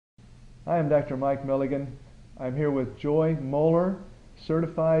I am Dr. Mike Milligan. I'm here with Joy Moeller,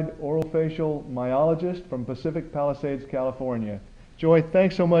 certified orofacial myologist from Pacific Palisades, California. Joy,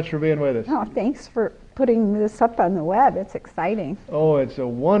 thanks so much for being with us. Oh, thanks for putting this up on the web. It's exciting. Oh, it's a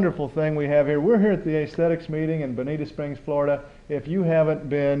wonderful thing we have here. We're here at the Aesthetics meeting in Bonita Springs, Florida. If you haven't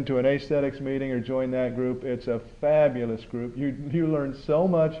been to an Aesthetics meeting or joined that group, it's a fabulous group. You learn so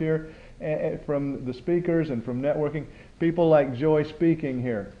much here from the speakers and from networking. People like Joy speaking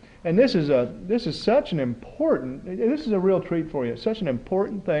here. And this is such an important, this is a real treat for you. It's such an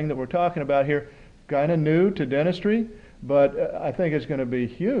important thing that we're talking about here, kind of new to dentistry, but I think it's going to be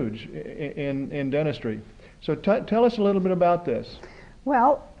huge in dentistry. So tell us a little bit about this.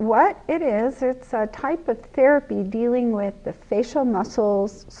 Well, what it is, it's a type of therapy dealing with the facial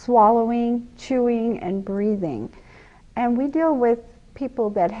muscles, swallowing, chewing, and breathing. And we deal with people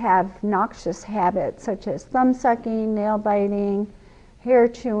that have noxious habits such as thumb sucking, nail biting, hair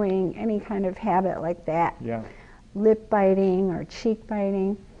chewing, any kind of habit like that. Yeah. Lip biting or cheek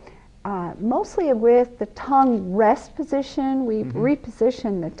biting. Mostly with the tongue rest position, we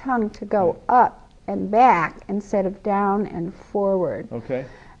reposition the tongue to go up and back instead of down and forward. Okay.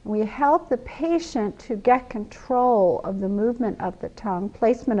 We help the patient to get control of the movement of the tongue,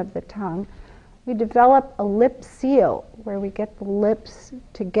 placement of the tongue. We develop a lip seal where we get the lips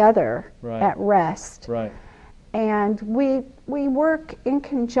together at rest. Right. And we work in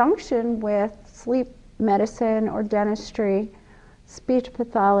conjunction with sleep medicine or dentistry, speech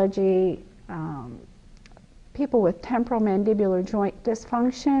pathology, people with temporomandibular joint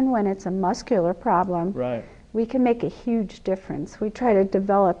dysfunction when it's a muscular problem. Right. We can make a huge difference. We try to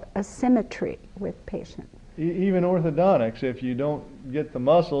develop a symmetry with patients. Even orthodontics, if you don't get the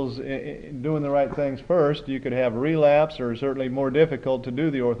muscles doing the right things first, you could have relapse or certainly more difficult to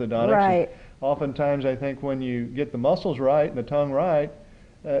do the orthodontics. Right. And oftentimes I think when you get the muscles right and the tongue right,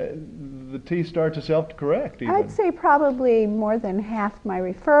 the teeth start to self-correct even. I'd say probably more than half my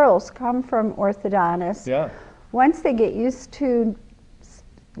referrals come from orthodontists. Yeah. Once they get used to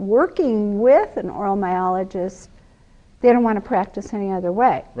working with an oral myologist, they don't want to practice any other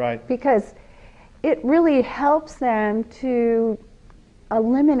way. Right. Because it really helps them to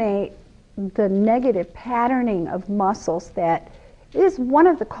eliminate the negative patterning of muscles that is one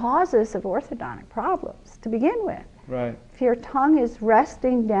of the causes of orthodontic problems to begin with. Right. If your tongue is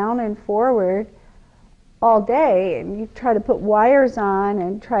resting down and forward all day and you try to put wires on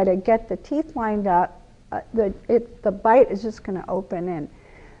and try to get the teeth lined up, the bite is just going to open. And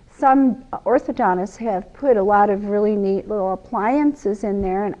some orthodontists have put a lot of really neat little appliances in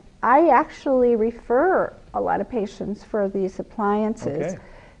there, and I actually refer a lot of patients for these appliances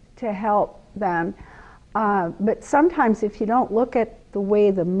to help them. But sometimes if you don't look at the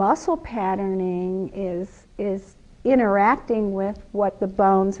way the muscle patterning is interacting with what the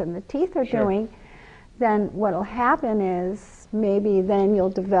bones and the teeth are doing, then what will happen is maybe then you'll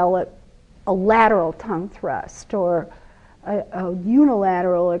develop a lateral tongue thrust or a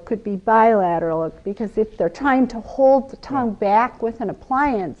unilateral, it could be bilateral, because if they're trying to hold the tongue back with an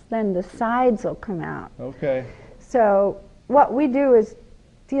appliance, then the sides will come out. Okay. So what we do is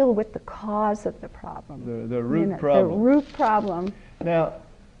deal with the cause of the problem. The root problem. The root problem. Now,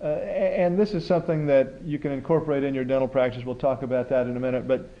 and this is something that you can incorporate in your dental practice. We'll talk about that in a minute.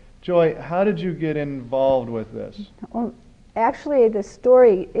 But Joy, how did you get involved with this? Well, actually, the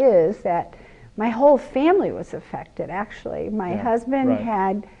story is that my whole family was affected, actually. My husband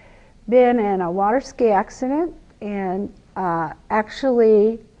had been in a water ski accident and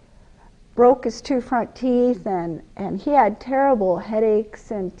actually broke his 2 front teeth, and he had terrible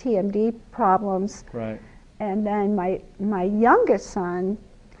headaches and TMD problems. Right. And then my youngest son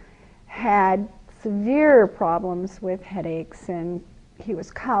had severe problems with headaches, and he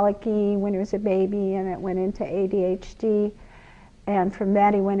was colicky when he was a baby, and it went into ADHD. And from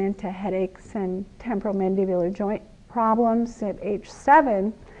that, he went into headaches and temporomandibular joint problems. At age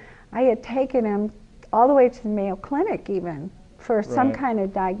 7, I had taken him all the way to the Mayo Clinic even for some kind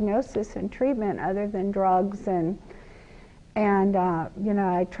of diagnosis and treatment other than drugs. And you know,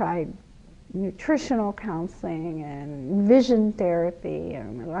 I tried nutritional counseling and vision therapy.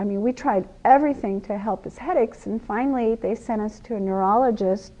 And, I mean, we tried everything to help his headaches. And finally, they sent us to a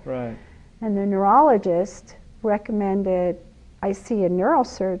neurologist. Right. And the neurologist recommended I see a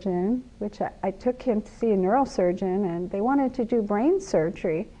neurosurgeon, which I took him to see a neurosurgeon, and they wanted to do brain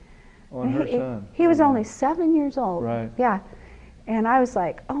surgery. On her son. He was only 7 years old. Right. Yeah. And I was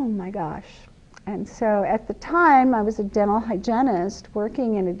like, oh my gosh. And so at the time, I was a dental hygienist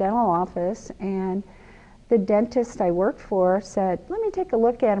working in a dental office, and the dentist I worked for said, let me take a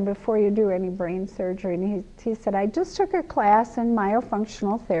look at him before you do any brain surgery. And he said, I just took a class in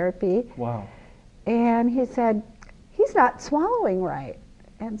myofunctional therapy. Wow. And he said, he's not swallowing right.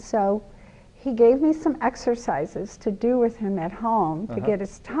 And so he gave me some exercises to do with him at home to get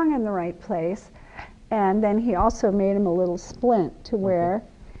his tongue in the right place. And then he also made him a little splint to wear.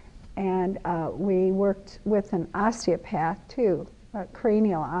 And we worked with an osteopath too, a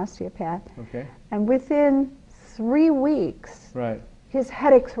cranial osteopath. Okay. And within 3 weeks, Right. his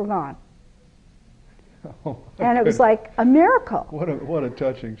headaches were gone. Oh, And it was like a miracle. what a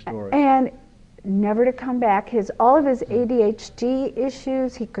touching story. And never to come back. All of his ADHD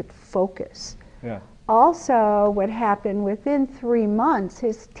issues, he could focus. Yeah. Also, what happened within 3 months,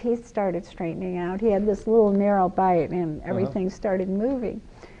 his teeth started straightening out. He had this little narrow bite and everything started moving.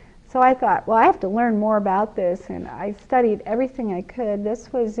 So I thought, well, I have to learn more about this, and I studied everything I could.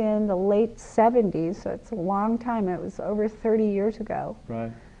 This was in the late 70s, so it's a long time. It was over 30 years ago. Right.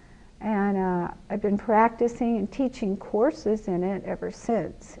 And I've been practicing and teaching courses in it ever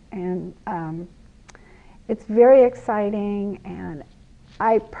since. And it's very exciting, and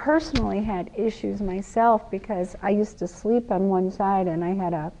I personally had issues myself because I used to sleep on one side and I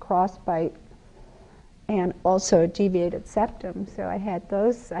had a crossbite and also a deviated septum. So I had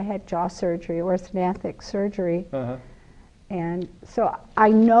those, I had jaw surgery, orthodontic surgery. And so I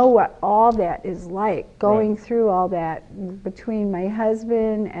know what all that is like, going through all that between my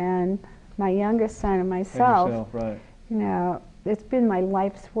husband and my youngest son and myself. And yourself, right. You know, it's been my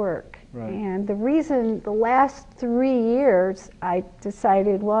life's work. Right. And the reason, the last 3 years, I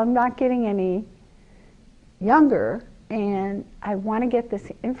decided, well, I'm not getting any younger, and I want to get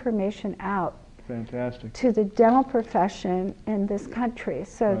this information out Fantastic. to the dental profession in this country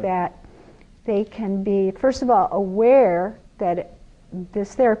so that they can be, first of all, aware that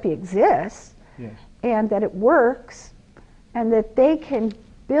this therapy exists Yes. and that it works, and that they can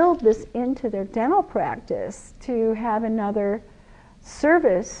build this into their dental practice to have another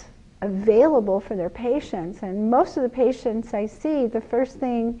service available for their patients. And most of the patients I see, the first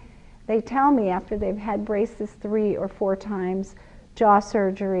thing they tell me after they've had braces 3 or 4 times, jaw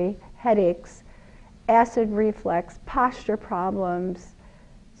surgery, headaches, acid reflux, posture problems,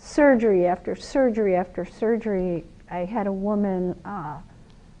 surgery after surgery after surgery. I had a woman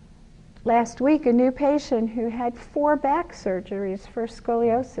last week, a new patient who had 4 back surgeries for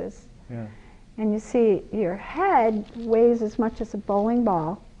scoliosis. Yeah. And you see, your head weighs as much as a bowling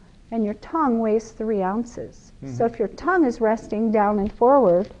ball, and your tongue weighs 3 ounces. So if your tongue is resting down and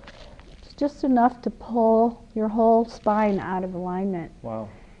forward, it's just enough to pull your whole spine out of alignment. Wow.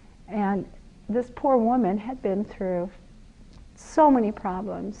 And this poor woman had been through so many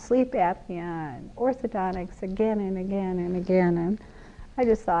problems, sleep apnea and orthodontics again and again and again. And I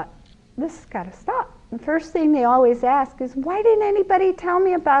just thought, this has got to stop. The first thing they always ask is, why didn't anybody tell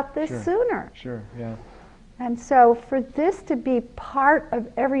me about this sooner? Sure, yeah. And so for this to be part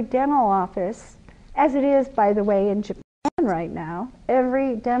of every dental office, as it is, by the way, in Japan right now,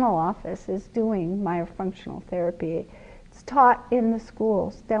 every dental office is doing myofunctional therapy. It's taught in the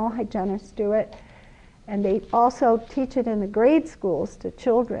schools. Dental hygienists do it. And they also teach it in the grade schools to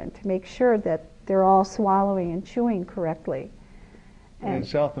children to make sure that they're all swallowing and chewing correctly. And in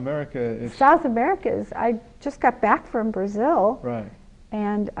South America, it's... South America is, I just got back from Brazil. Right.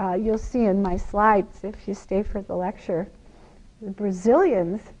 And you'll see in my slides, if you stay for the lecture, the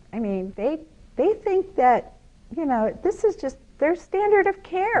Brazilians, I mean, they think that, you know, this is just their standard of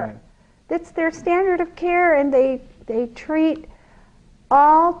care. Right. That's their standard of care, and they treat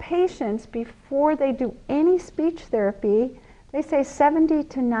all patients before they do any speech therapy. They say 70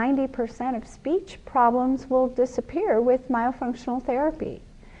 to 90% of speech problems will disappear with myofunctional therapy.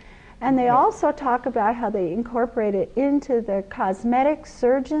 And they also talk about how they incorporate it into the cosmetic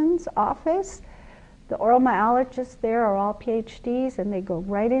surgeon's office. The oral myologists there are all PhDs, and they go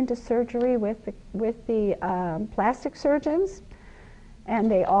right into surgery with the plastic surgeons. And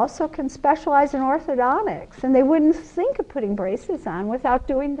they also can specialize in orthodontics. And they wouldn't think of putting braces on without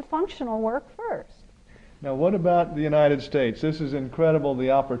doing the functional work first. Now, what about the United States? This is incredible,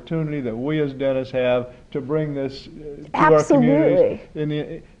 the opportunity that we as dentists have to bring this to our communities.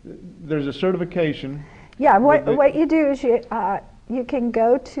 There's a certification. Yeah, what you do is you can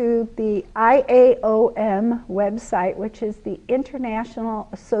go to the IAOM website, which is the International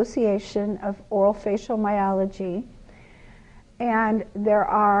Association of Orofacial Myology. And there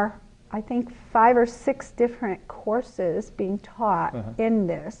are, I think, 5 or 6 different courses being taught in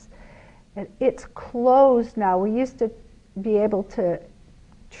this. And it's closed now. We used to be able to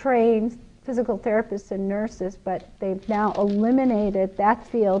train physical therapists and nurses, but they've now eliminated that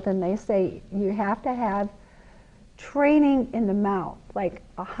field, and they say you have to have training in the mouth. Like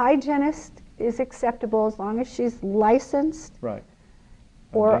a hygienist is acceptable as long as she's licensed, Right.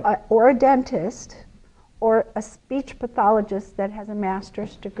 or a dentist, or a speech pathologist that has a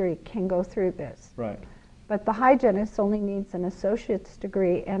master's degree can go through this. Right. But the hygienist only needs an associate's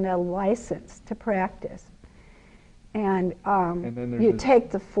degree and a license to practice. And then there's you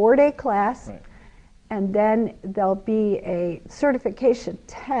take the 4-day class, Right. and then there'll be a certification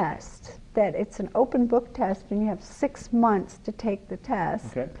test that it's an open book test, and you have 6 months to take the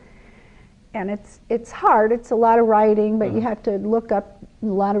test. Okay. And it's hard. It's a lot of writing, but you Uh-huh. have to look up a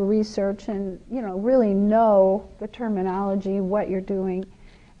lot of research and, you know, really know the terminology, what you're doing.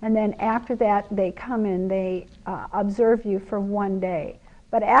 And then after that, they come in, they observe you for 1 day.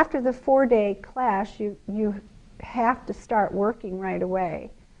 But after the 4-day class, you have to start working right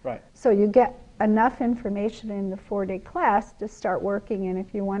away. Right. So you get enough information in the 4-day class to start working, and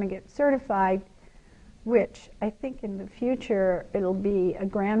if you want to get certified, which I think in the future it'll be a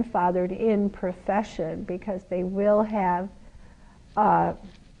grandfathered in profession, because they will have a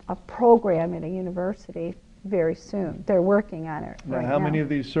program at a university very soon. They're working on it Now, right how now. many of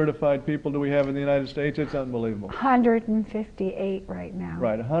these certified people do we have in the United States? It's unbelievable. 158 right now.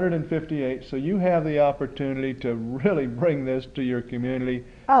 Right, 158. So you have the opportunity to really bring this to your community.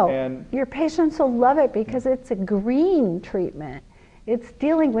 Oh, And your patients will love it because it's a green treatment. It's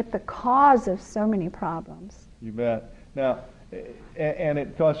dealing with the cause of so many problems. you bet. Now, and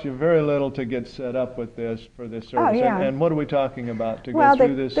it costs you very little to get set up with this for this service. Oh, yeah. And what are we talking about to Well, go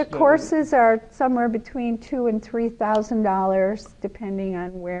through this? the courses are somewhere between $2,000 and $3,000, depending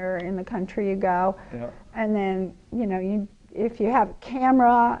on where in the country you go. Yeah. And then, you know, if you have a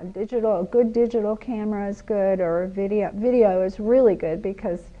camera, a good digital camera is good, or a video is really good,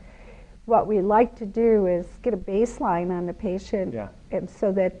 because what we like to do is get a baseline on the patient, Yeah. and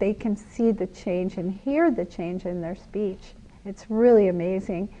so that they can see the change and hear the change in their speech. It's really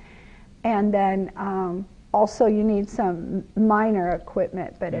amazing. And then also you need some minor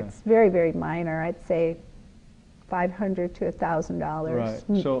equipment, but Yeah. it's very, very minor. I'd say $500 to $1,000. Right.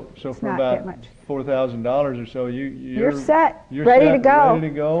 So It's for not that about much. $4,000 or so, You're set, you're ready set, to go. ready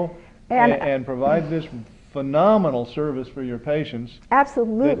to go, And- and provide this phenomenal service for your patients.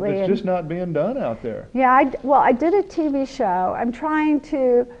 Absolutely. That's And- just not being done out there. Yeah, I did a TV show. I'm trying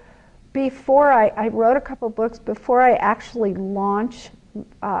to, before I wrote a couple books, before I actually launch,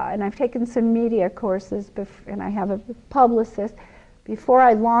 and I've taken some media courses, and I have a publicist. Before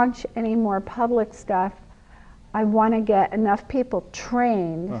I launch any more public stuff, I want to get enough people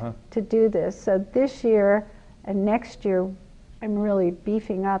trained Uh-huh. to do this. So this year and next year, I'm really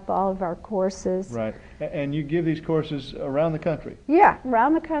beefing up all of our courses. Right. And you give these courses around the country. Yeah,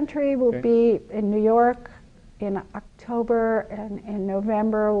 around the country. We'll Okay. be in New York in October, and in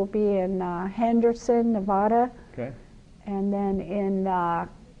November we'll be in Henderson, Nevada, Okay. and then in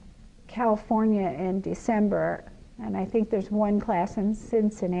California in December. And I think there's one class in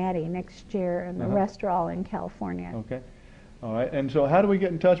Cincinnati next year, and the Uh-huh. rest are all in California. Okay. All right. And so how do we get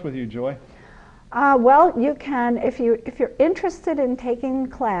in touch with you, Joy? Well, you can, if you're interested in taking the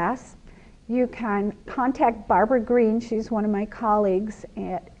class, you can contact Barbara Green. She's one of my colleagues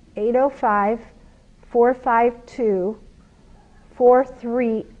at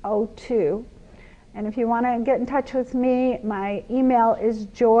 805-452-4302. And if you want to get in touch with me, my email is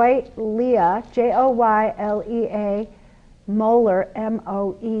joylea, Joylea, Moeller,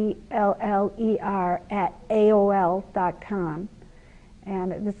 Moeller, @AOL.com.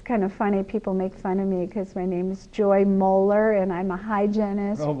 And it's kind of funny, people make fun of me because my name is Joy Moeller, and I'm a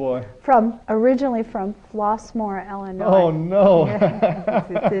hygienist Oh boy. originally from Flossmoor, Illinois. Oh no. Yeah,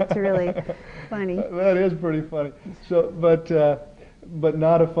 it's really funny. That is pretty funny. So, but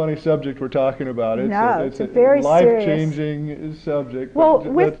not a funny subject we're talking about. No, it's it's a very serious- life-changing subject. Well,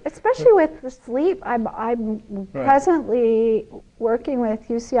 but especially with the sleep, I'm presently working with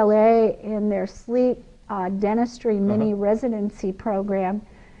UCLA in their sleep dentistry mini residency program,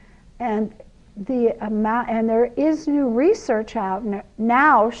 and there is new research out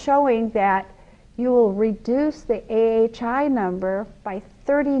now showing that you will reduce the AHI number by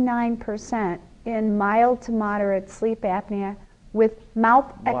 39% in mild to moderate sleep apnea with mouth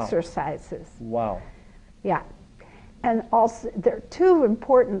Wow. exercises. Wow. Yeah. And also, there are two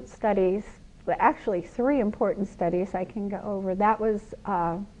important studies, well, actually 3 important studies I can go over. That was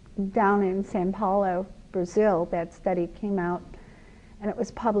down in São Paulo, Brazil. That study came out, and it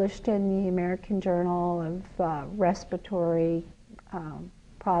was published in the American Journal of Respiratory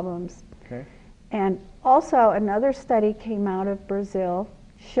Problems. Okay. And also another study came out of Brazil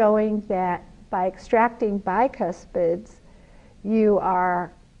showing that by extracting bicuspids, you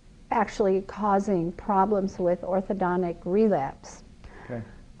are actually causing problems with orthodontic relapse. Okay.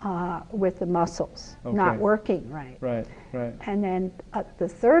 With the muscles Okay. not working right. Right, right. And then the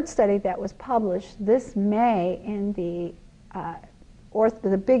third study that was published this May in the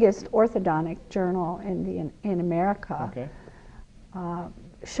biggest orthodontic journal in America, Okay.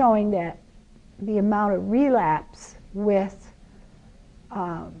 showing that the amount of relapse with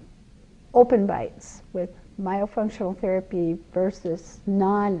open bites with myofunctional therapy versus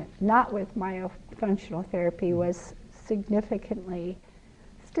not with myofunctional therapy was statistically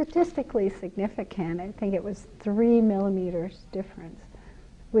significant. I think it was 3 millimeters difference,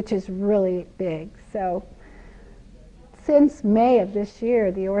 which is really big. So since May of this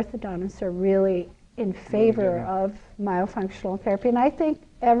year, the orthodontists are really in favor of myofunctional therapy. And I think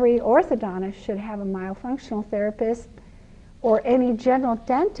every orthodontist should have a myofunctional therapist or any general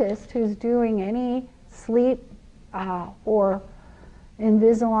dentist who's doing any sleep or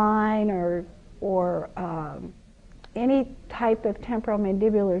Invisalign or any type of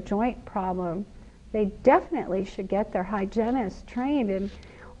temporomandibular joint problem. They definitely should get their hygienist trained and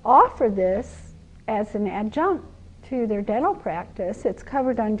offer this as an adjunct to their dental practice. It's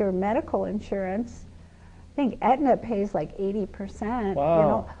covered under medical insurance. I think Aetna pays like 80%. Wow. You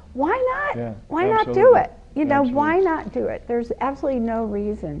know, why not? Yeah, why not do absolutely. it? You know, Absolutely. why not do it? There's absolutely no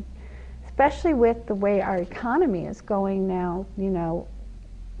reason, especially with the way our economy is going now, you know,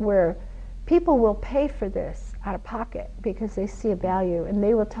 where people will pay for this out of pocket because they see a value and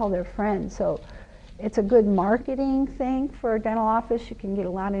they will tell their friends. So it's a good marketing thing for a dental office. You can get a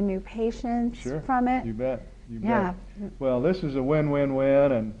lot of new patients from it. You bet. You Yeah. bet. Well, this is a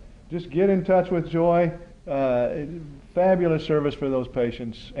win-win-win, and just get in touch with Joy. Fabulous service for those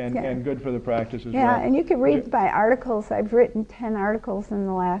patients, and, Yeah. and good for the practice as well. Yeah, and you can read my articles. I've written 10 articles in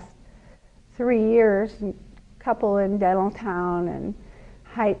the last 3 years, a couple in Dental Town and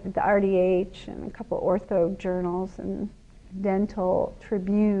the RDH and a couple ortho journals and Dental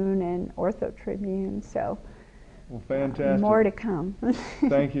Tribune and Ortho Tribune. So Well, fantastic. more to come.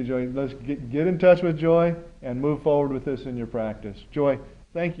 Thank you, Joy. Let's get in touch with Joy and move forward with this in your practice. Joy,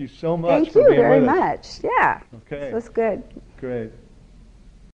 thank you so much Thank for you being very with us. much. Yeah, Okay, that's good. great.